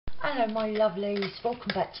Hello my lovelies,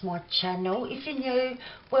 welcome back to my channel. If you're new,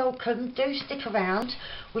 welcome, do stick around.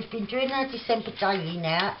 We've been doing our December daily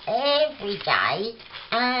now, every day,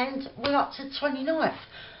 and we're up to the 29th.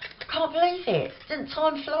 I can't believe it, didn't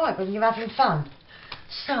time fly when you're having fun?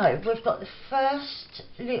 So, we've got the first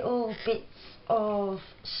little bits of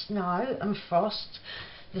snow and frost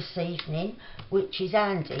this evening, which is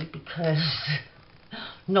handy because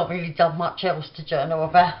not really done much else to journal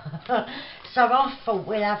about. So I thought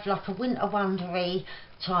we'd have like a winter wondery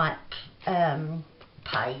type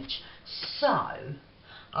page. So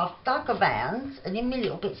I've dug around, and in my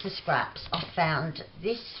little bits of scraps I found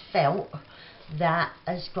this felt that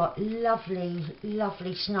has got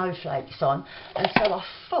lovely snowflakes on, and so I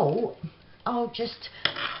thought I'll just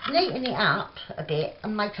neaten it up a bit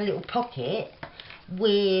and make a little pocket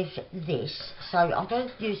with this. So I'm going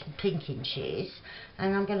to use the pinking shears,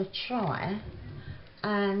 and I'm going to try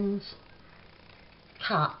and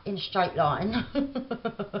cut in a straight line.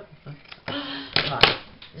 Right,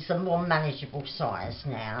 it's a more manageable size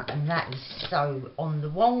now, and that is so on the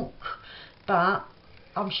wonk, but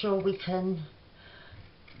I'm sure we can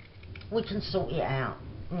sort it out.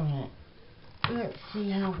 Right, let's see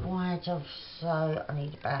how wide so I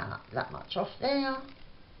need about that much off there,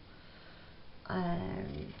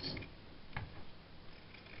 and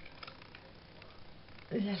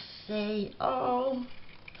let's see. Oh,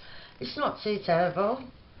 it's not too terrible.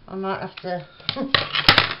 I might have to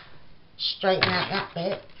straighten out that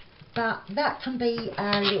bit, but that can be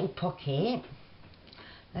our little pocket.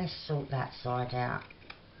 Let's sort that side out.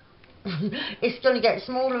 It's going to get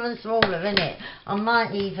smaller and smaller, isn't it? I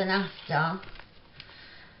might even have to,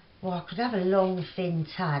 well, I could have a long thin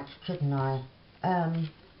tag, couldn't I?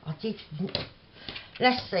 I did,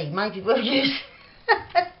 let's see, maybe we'll use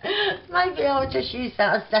maybe I'll just use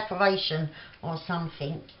that as decoration or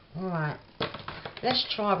something. Alright, let's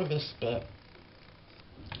try with this bit,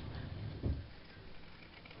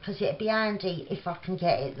 because it'd be handy if I can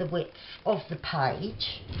get it the width of the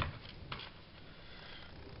page,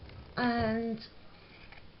 and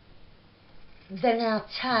then our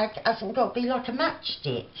tag hasn't got to be like a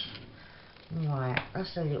matchstick. Right,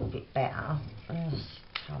 that's a little bit better. Let's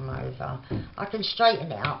come over. I can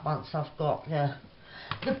straighten it up once I've got the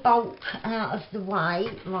bulk out of the way.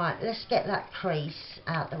 Right, let's get that crease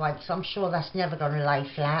out the way, because I'm sure that's never going to lay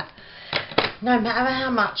flat, no matter how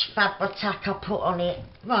much fabric tack I put on it.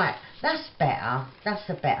 Right, that's better. That's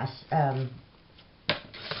a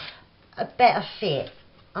better fit.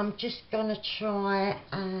 I'm just going to try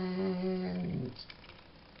and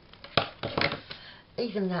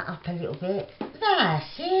even that up a little bit.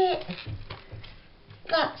 That's it.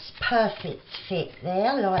 That's perfect fit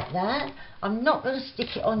there, like that. I'm not going to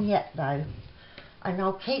stick it on yet though, and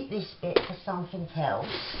I'll keep this bit for something else.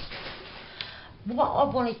 What I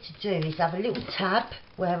wanted to do is have a little tab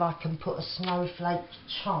where I can put a snowflake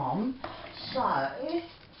charm. So,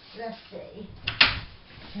 let's see.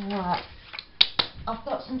 Right, I've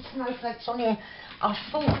got some snowflakes on here. I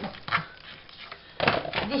thought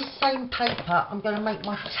this same paper I'm going to make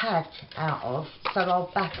my tag out of, so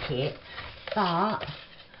I'll back it, but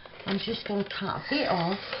I'm just going to cut a bit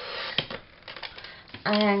off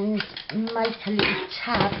and make a little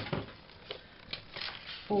tab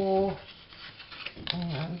for,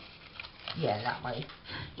 yeah, that way.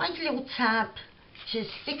 Make a little tab to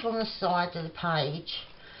stick on the side of the page,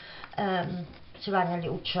 to add a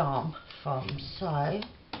little charm from. So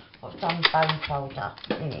I've done bone folder.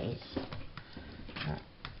 There it is.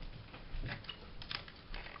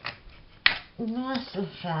 Nice and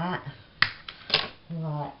flat.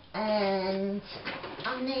 Right, and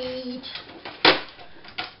I need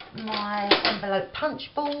my envelope punch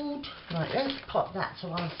board. Right, let's pop that to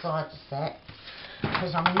one side a sec,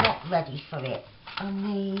 because I'm not ready for it.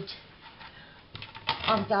 I'm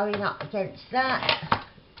going up against that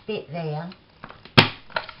bit there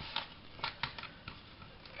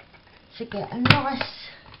to get a nice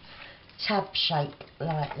tab shape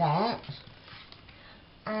like that.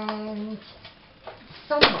 And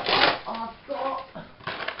somewhere I've got,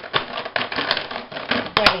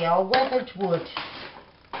 there we are, weathered wood.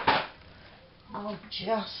 I'll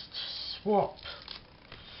just swap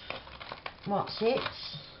what's it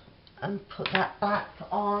and put that back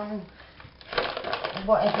on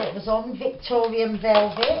whatever it was on, Victorian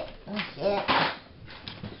velvet. That's it.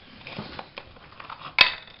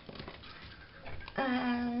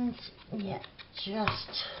 And yeah,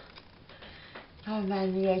 just go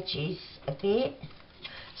around the edges a bit.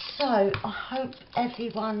 So I hope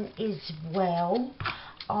everyone is well.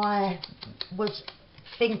 I was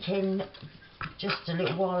thinking just a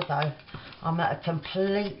little while ago. I'm at a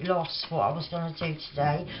complete loss what I was going to do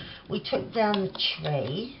today. We took down the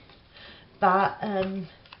tree, but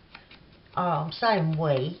I'm saying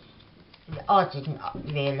we. I didn't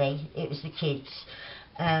really. It was the kids.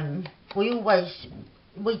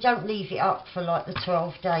 We don't leave it up for like the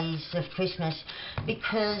 12 days of Christmas,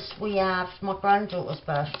 because we have my granddaughter's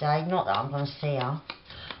birthday, not that I'm going to see her,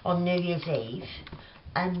 on New Year's Eve,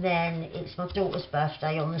 and then it's my daughter's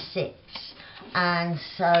birthday on the 6th, and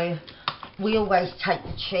so we always take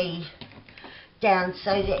the tree down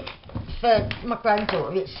so that for my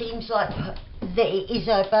granddaughter it seems like that it is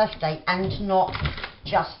her birthday and not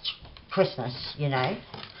just Christmas, you know.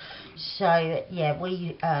 So yeah,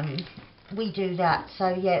 we do that. So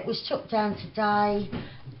yeah, it was took down today,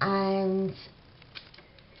 and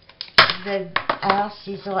the house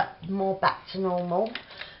is like more back to normal.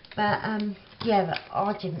 But yeah, but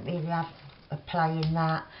I didn't really have a play in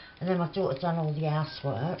that, and then my daughter done all the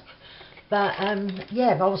housework. But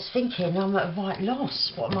yeah, but I was thinking, I'm at a right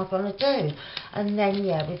loss, what am I going to do? And then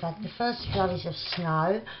yeah, we've had the first flurries of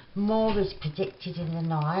snow, more is predicted in the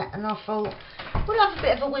night, and I thought, we'll have a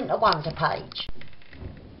bit of a winter wonder page.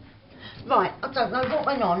 Right, I don't know what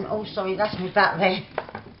went on. Oh, sorry, that's my battery.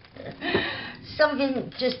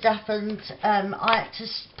 Something just happened. I had to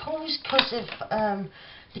pause because of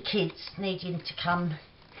the kids needing to come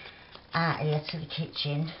out here to the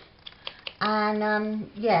kitchen. And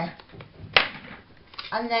yeah.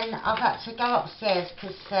 And then I've had to go upstairs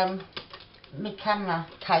because my camera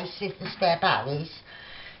case with the spare batteries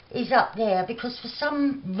is up there, because for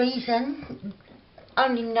some reason,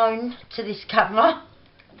 only known to this camera,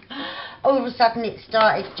 all of a sudden it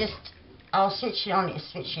started just, I was switching on, it was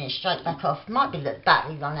switching it straight back off. Might be that the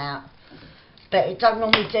battery run out, but it don't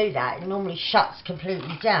normally do that. It normally shuts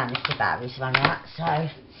completely down if the batteries run out. So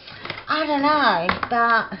I don't know,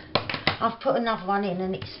 but I've put another one in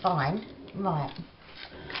and it's fine. Right,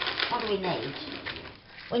 what do we need?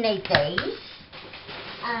 We need these,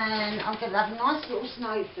 and I'm going to have a nice little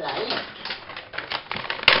snowflake.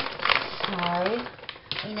 So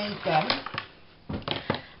we need them.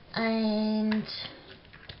 And is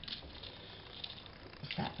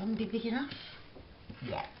that going to be big enough?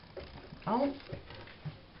 Yeah. Oh,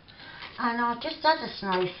 and I've just had a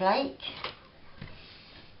snowflake.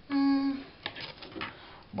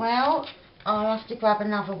 Well, I'll have to grab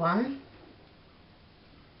another one.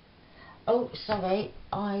 Oh, sorry,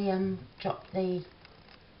 I dropped the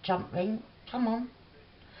jump ring. Come on,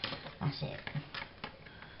 that's it.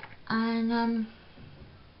 And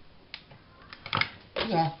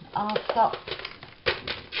yeah, I've got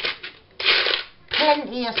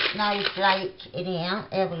plenty of snowflake in here.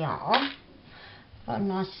 Here we are. Got a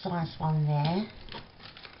nice size one there.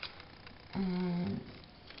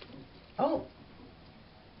 Oh,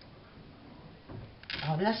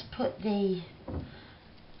 let's put the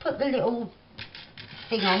little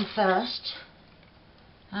thing on first.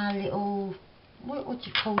 Our little, what would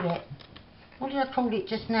you call it? What did I call it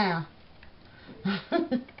just now?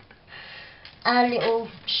 Our little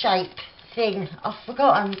shape thing. I've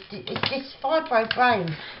forgotten. It's this fibro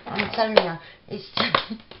brain. I'm telling you, it's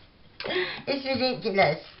it's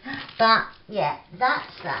ridiculous. But yeah,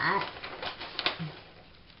 that's that.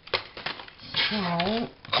 So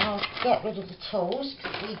I'll get rid of the tools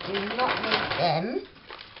because we do not need them.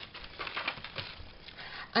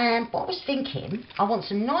 And what I was thinking, I want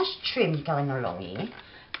some nice trim going along here,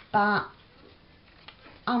 but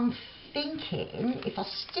I'm thinking if I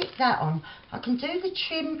stick that on, I can do the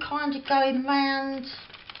trim kind of going round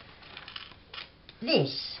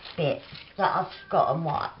this bit that I've forgotten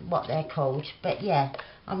what they're called. But yeah,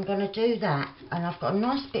 I'm going to do that, and I've got a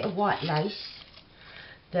nice bit of white lace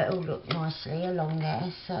that will look nicely along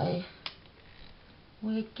there. So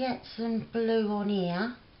we'll get some blue on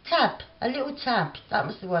here. Tab, a little tab, that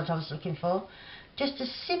was the word I was looking for. Just a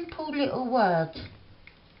simple little word.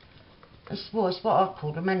 It's what I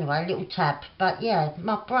call them anyway, a little tab. But yeah,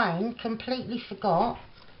 my brain completely forgot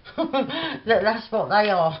that that's what they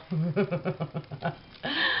are.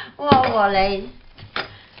 Well, Wally.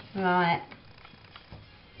 Right,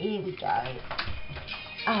 here we go.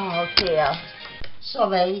 Oh dear.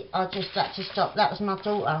 Sorry, I just had to stop. That was my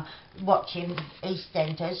daughter watching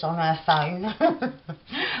EastEnders on her phone.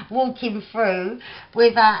 Walking through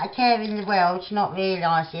without a care in the world, not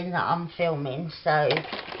realising that I'm filming. So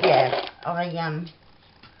yeah,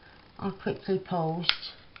 I quickly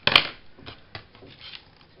paused.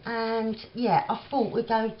 And yeah, I thought we'd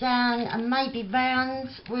go down and maybe round,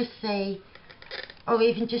 we'll see. Or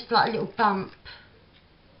even just like a little bump.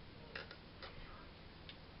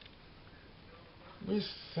 We'll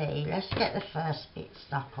see. Let's get the first bit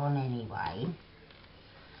stuck on anyway.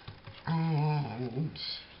 And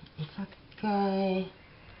if I go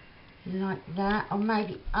like that, or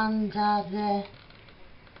maybe under the,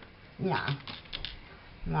 no,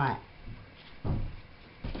 right,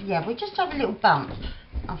 yeah, we just have a little bump,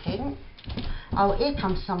 I think. Oh, here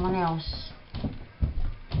comes someone else.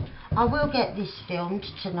 I will get this filmed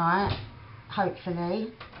tonight,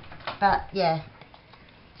 hopefully, but yeah.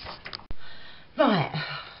 Right,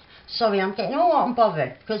 sorry, I'm getting all hot and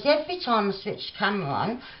bothered, because every time I switch the camera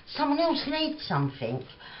on, someone else needs something.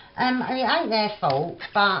 And it ain't their fault,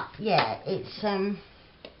 but yeah, it's, I'm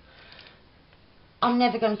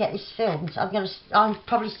never going to get this filmed. I'll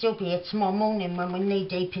probably still be here tomorrow morning when we're knee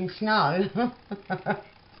deep in snow.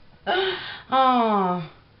 Oh,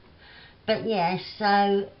 but yeah,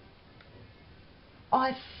 so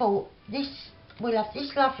I thought we'll have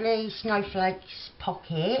this lovely snowflakes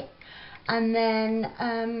pocket, and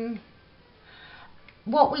then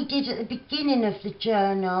what we did at the beginning of the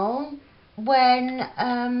journal, when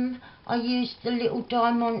I used the little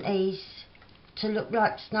diamantes to look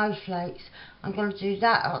like snowflakes. I'm going to do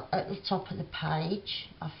that at the top of the page,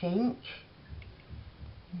 I think.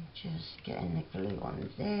 Just getting the glue on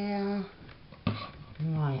there.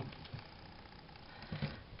 Right.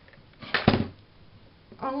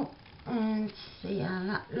 Oh, and see how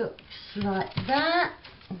that looks like that.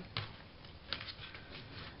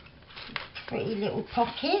 Pretty little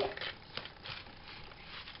pocket.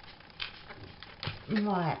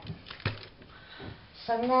 Right.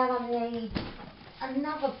 So now I need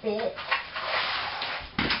another bit.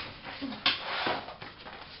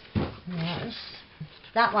 Yes.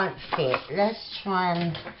 That won't fit. Let's try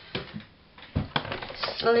and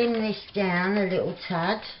slim this down a little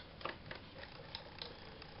tad.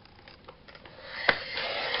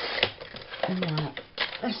 Right.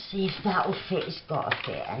 Let's see if that will fit. It's got to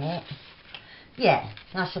fit in it. Yeah,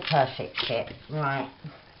 that's a perfect fit. Right.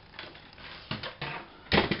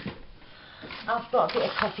 I've got a bit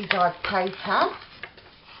of coffee dyed paper.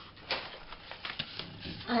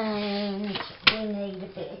 And we need a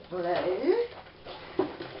bit of glue.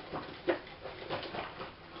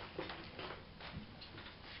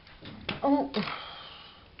 Oh.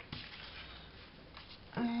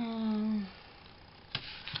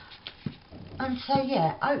 And so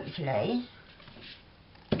yeah, hopefully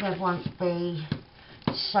there won't be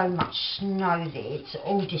so much snow that it's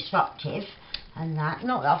all disruptive and that.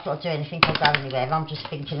 Not that I've got to do anything or go anywhere, I'm just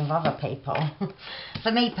thinking of other people.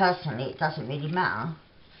 For me personally, it doesn't really matter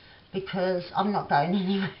because I'm not going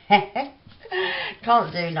anywhere.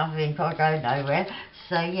 Can't do nothing, can't go nowhere.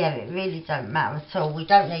 So yeah, it really don't matter at all. We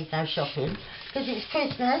don't need no shopping because it's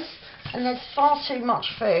Christmas and there's far too much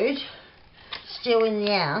food still in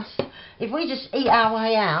the house. If we just eat our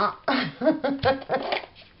way out,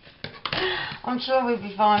 I'm sure we'll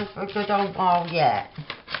be fine for a good old while yet.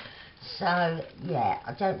 So yeah,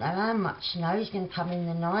 I don't know how much snow is going to come in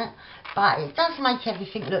the night, but it does make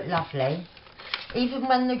everything look lovely. Even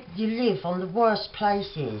when you live on the worst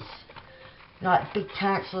places, like big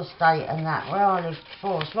council estate and that, where I lived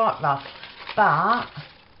before, it's right rough. But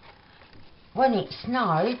when it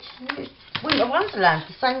snowed, it's winter wonderland,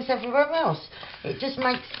 the same as everywhere else. It just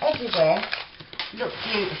makes everywhere look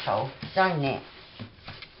beautiful, don't it?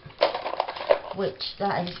 Which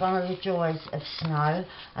that is one of the joys of snow.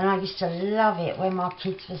 And I used to love it when my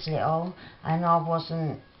kids was little and I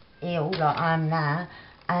wasn't ill like I am now.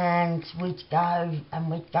 And we'd go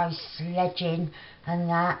sledging and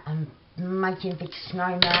that, and making a big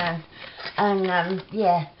snowman, and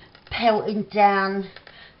yeah, pelting down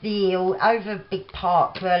the hill over a big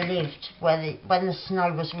park where I lived, when the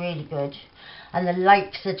snow was really good, and the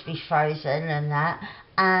lakes had to be frozen and that.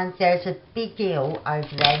 And there's a big hill over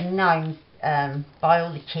there known by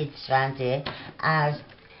all the kids around here as,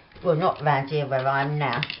 well, not around here where I am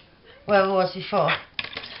now, where I was before.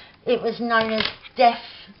 It was known as Death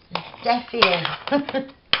Hill.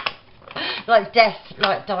 Like death,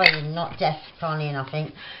 like dying, not death, Connie, I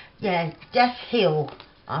think. Yeah, Death Hill,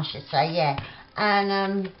 I should say, yeah.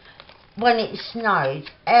 And when it snowed,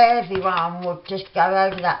 everyone would just go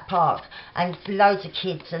over that park, and loads of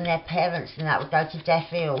kids and their parents and that would go to Death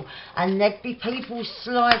Hill, and there'd be people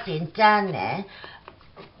sliding down there.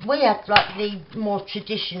 We had like the more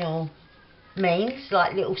traditional means,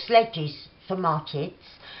 like little sledges for my kids.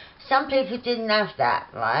 Some people didn't have that,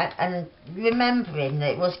 right? And remembering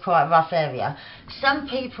that it was quite a rough area, some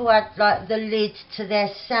people had like the lid to their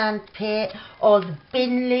sand pit, or the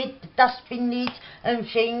bin lid, the dustbin lid and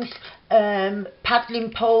things,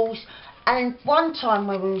 paddling pools. And one time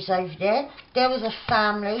when we was over there was a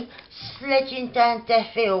family sledging down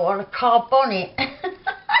Death Hill on a car bonnet.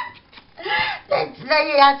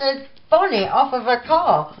 They had bonnet off of a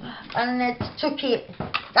car, and they took it.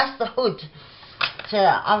 That's the hood. To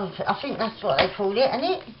I think that's what they called it, isn't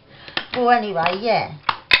it? Well, anyway, yeah.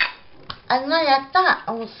 And they had that.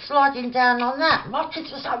 I was sliding down on that. My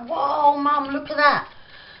kids was like, "Whoa, Mum, look at that!"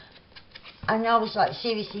 And I was like,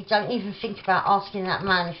 seriously, don't even think about asking that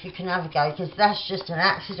man if you can have a go, because that's just an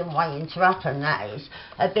accident waiting to happen. That is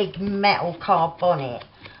a big metal car bonnet,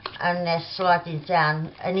 and they're sliding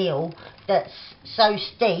down an hill that's so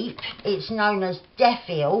steep it's known as Death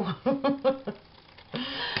Hill.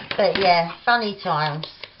 But yeah, funny times.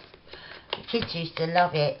 The kids used to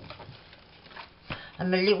love it. And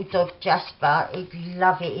my little dog Jasper, he'd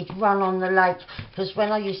love it. He'd run on the lake, because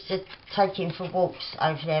when I used to take him for walks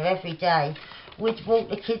over there every day, we'd walk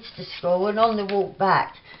the kids to school, and on the walk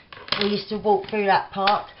back we used to walk through that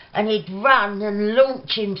park, and he'd run and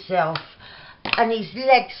launch himself, and his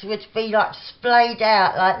legs would be like splayed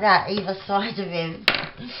out like that either side of him,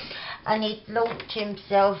 and he'd launch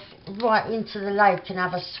himself right into the lake and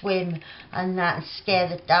have a swim and that, and scare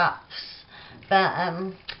the ducks. But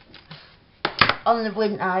on the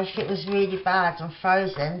winter, if it was really bad and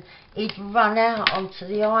frozen, he'd run out onto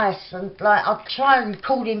the ice, and like I'd try and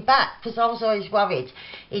call him back, because I was always worried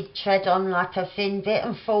he'd tread on like a thin bit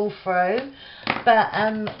and fall through. But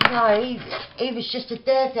no, he was just a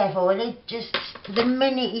daredevil, and he'd just, the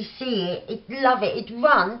minute he'd see it, he'd love it. He'd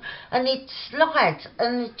run and he'd slide,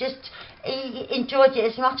 and he enjoyed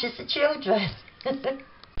it as much as the children.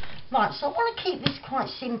 Right, so I want to keep this quite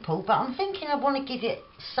simple, but I'm thinking I want to give it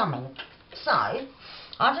something. So, I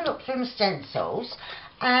had a look through my stencils,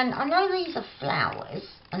 and I know these are flowers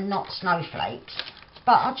and not snowflakes,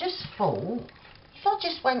 but I just thought, if I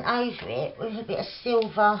just went over it with a bit of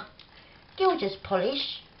silver gilder's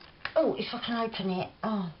polish, oh, if I can open it,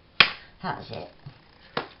 oh, that's it,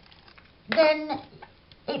 then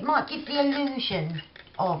it might give the illusion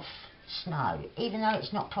of snow, even though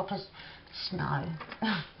it's not proper snow.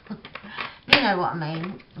 You know what I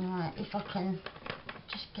mean? Right, if I can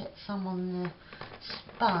just get some on the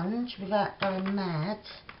sponge without going mad.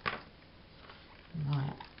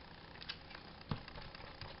 Right.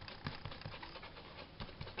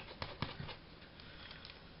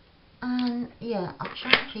 And yeah, I'll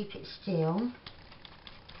try and keep it still.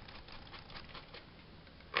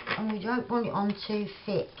 And we don't want it on too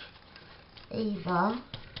thick either.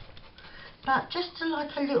 But just to like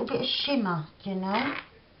a little bit of shimmer, you know?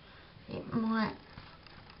 It might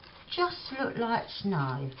just look like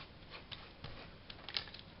snow.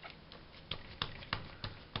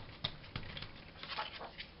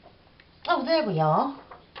 Oh, there we are.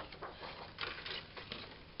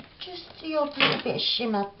 Just the odd little bit of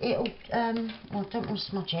shimmer. It'll, oh, I don't want to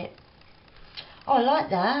smudge it. Oh, I like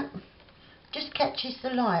that. Just catches the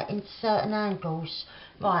light in certain angles.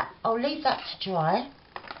 Right, I'll leave that to dry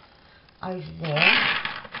over there.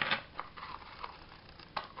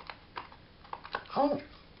 Oh,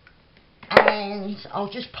 and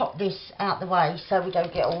I'll just pop this out the way so we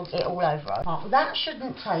don't get it all over. Right, well, that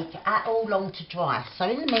shouldn't take at all long to dry. So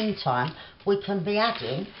in the meantime, we can be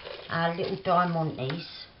adding our little diamantes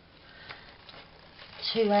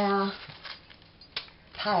to our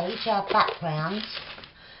page, our background,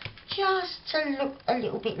 just to look a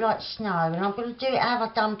little bit like snow. And I'm going to do it how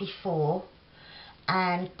I've done before,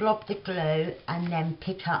 and blob the glue, and then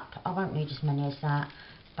pick up, I won't need as many as that,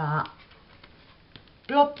 but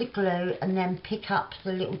blob the glue and then pick up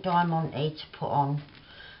the little diamante to put on.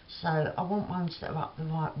 So I want ones that are up the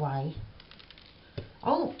right way.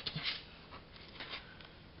 Oh,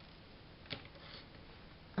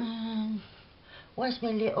 where's my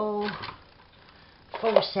little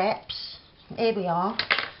forceps? Here we are.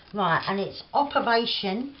 Right, and it's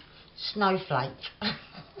Operation Snowflake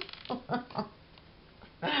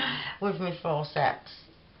with my forceps.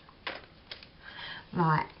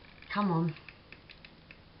 Right, come on.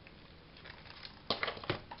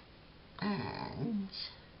 And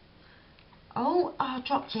oh, I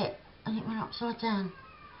dropped it and it went upside down.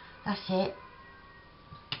 That's it.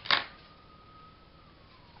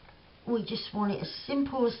 We just want it as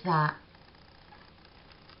simple as that.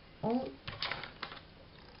 Oh,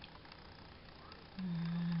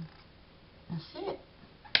 that's it.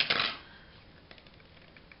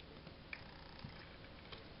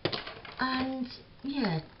 And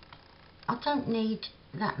yeah, I don't need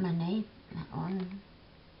that many. That one.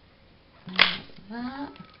 Like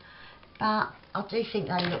that, but I do think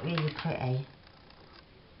they look really pretty.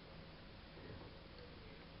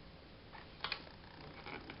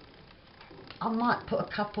 I might put a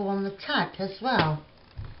couple on the tag as well,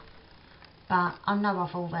 but I know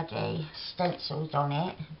I've already stenciled on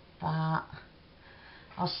it, but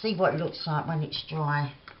I'll see what it looks like when it's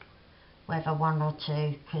dry. whether one or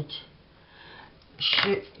two could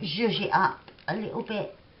zhuzh it up a little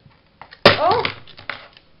bit. Oh!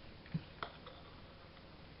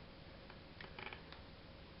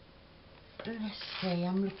 Let's see,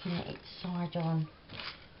 I'm looking at it side on.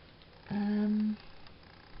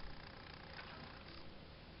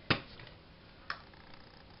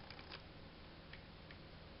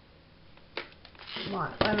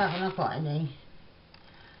 Right, where haven't I got any?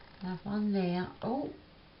 I have one there. Oh,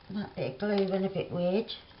 that bit of glue went a bit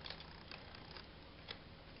weird.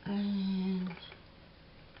 And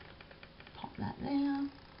pop that there.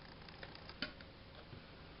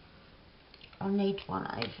 I need one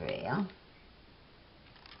over here.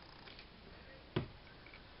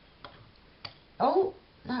 Oh,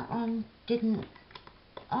 that one didn't.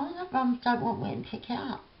 Oh, that one don't want me to pick it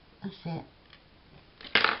up. That's it.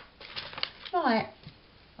 Right,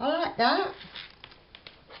 I like that.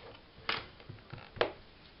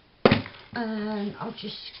 And I'll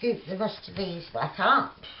just scoop the rest of these back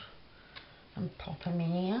up and pop them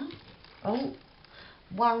in here. Oh,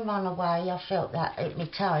 one run away, I felt that hit my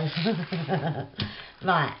toe.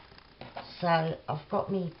 Right, so I've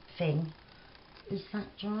got me thing. Is that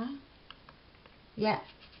dry? Yeah,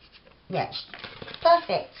 yes,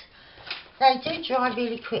 perfect. They do dry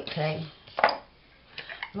really quickly.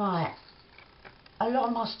 Right, a lot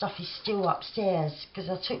of my stuff is still upstairs because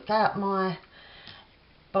I took out my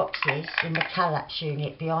boxes in the collapse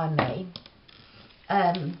unit behind me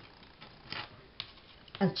and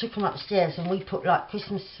took them upstairs, and we put like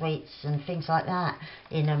Christmas sweets and things like that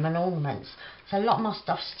in them and ornaments. So a lot of my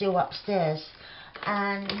stuff's still upstairs,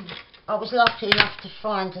 and I was lucky enough to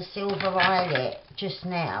find a silver eyelet just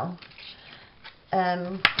now,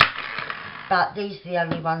 but these are the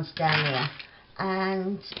only ones down here,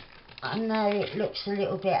 and I know it looks a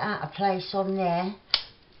little bit out of place on there.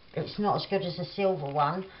 It's not as good as a silver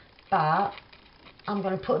one, but I'm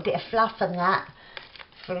going to put a bit of fluff on that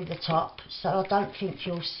through the top, so I don't think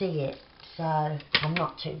you'll see it, so I'm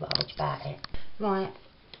not too worried about it. Right,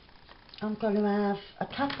 I'm going to have a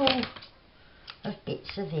couple of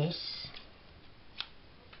bits of this,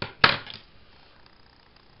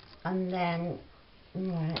 and then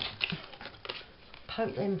right,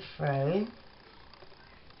 poke them through.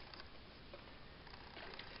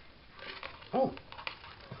 Oh,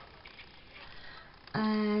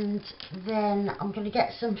 and then I'm going to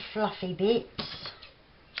get some fluffy bits,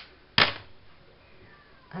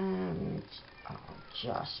 and I'll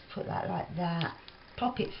just put that like that,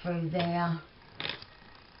 pop it through there,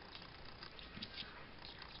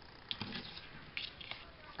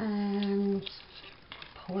 and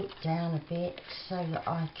pull it down a bit so that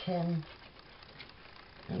I can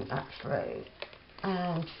link that through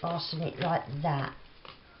and fasten it like that.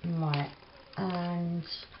 Right, and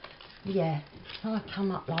yeah, so I come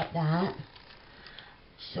up like that,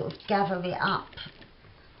 sort of gather it up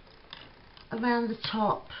around the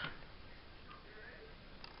top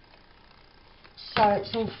so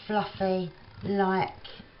it's all fluffy like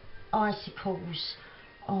icicles,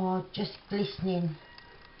 or just glistening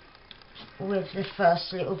with the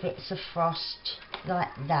first little bits of frost like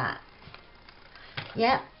that.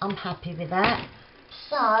 Yeah, I'm happy with that.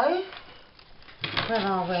 So where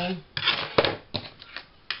are we?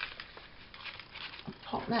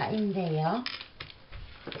 Pop that in there,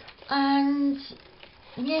 and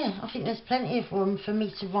yeah, I think there's plenty of room for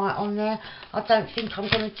me to write on there. I don't think I'm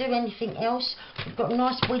going to do anything else. We've got a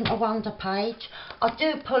nice winter wonder page. I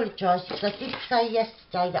do apologise because I did say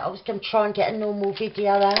yesterday that I was going to try and get a normal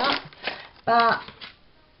video out, but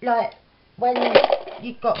like when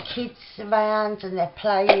you've got kids around and they're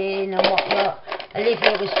playing and whatnot,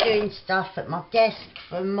 Olivia was doing stuff at my desk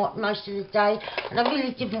for most of the day, and I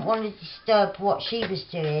really didn't want to disturb what she was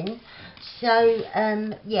doing. So,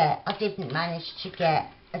 yeah, I didn't manage to get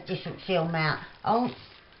a different film out. Oh,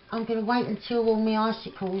 I'm going to wait until all my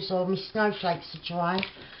icicles or my snowflakes are dry,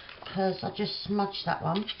 because I just smudged that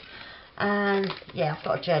one. And, yeah, I've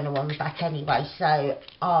got a journal on the back anyway, so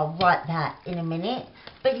I'll write that in a minute.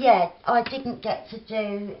 But, yeah, I didn't get to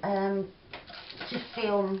do... to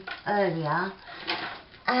film earlier,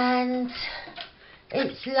 and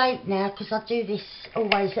it's late now because I do this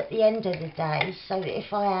always at the end of the day, so that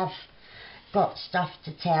if I have got stuff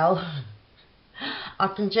to tell I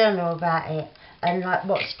can journal about it and like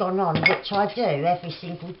what's gone on, which I do every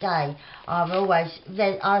single day. I'm always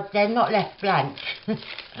they're not left blank.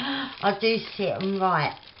 I do sit and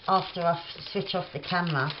write after I switch off the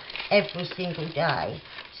camera every single day,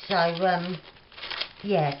 so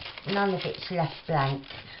yeah, none of it's left blank,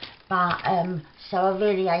 but so I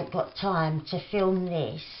really ain't got time to film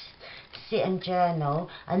this, sit and journal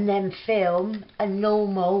and then film a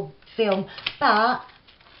normal film, but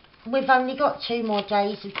we've only got 2 more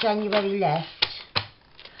days of January left,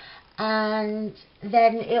 and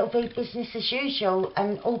then it'll be business as usual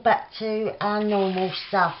and all back to our normal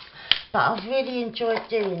stuff. But I've really enjoyed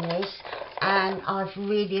doing this, and I've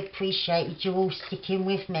really appreciated you all sticking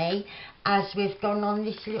with me as we've gone on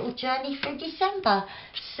this little journey through December.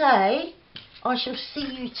 So I shall see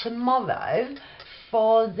you tomorrow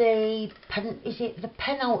for the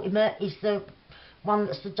penultimate is the one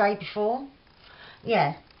that's the day before,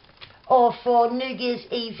 yeah, or for New Year's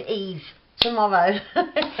Eve tomorrow.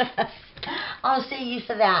 I'll see you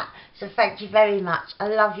for that. So thank you very much. I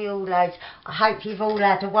love you all loads. I hope you've all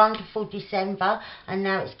had a wonderful December, and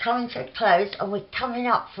now it's coming to a close and we're coming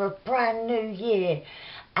up for a brand new year.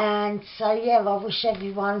 And so yeah, I wish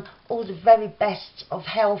everyone all the very best of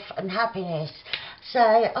health and happiness. So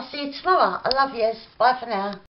I'll see you tomorrow. I love you. Bye for now.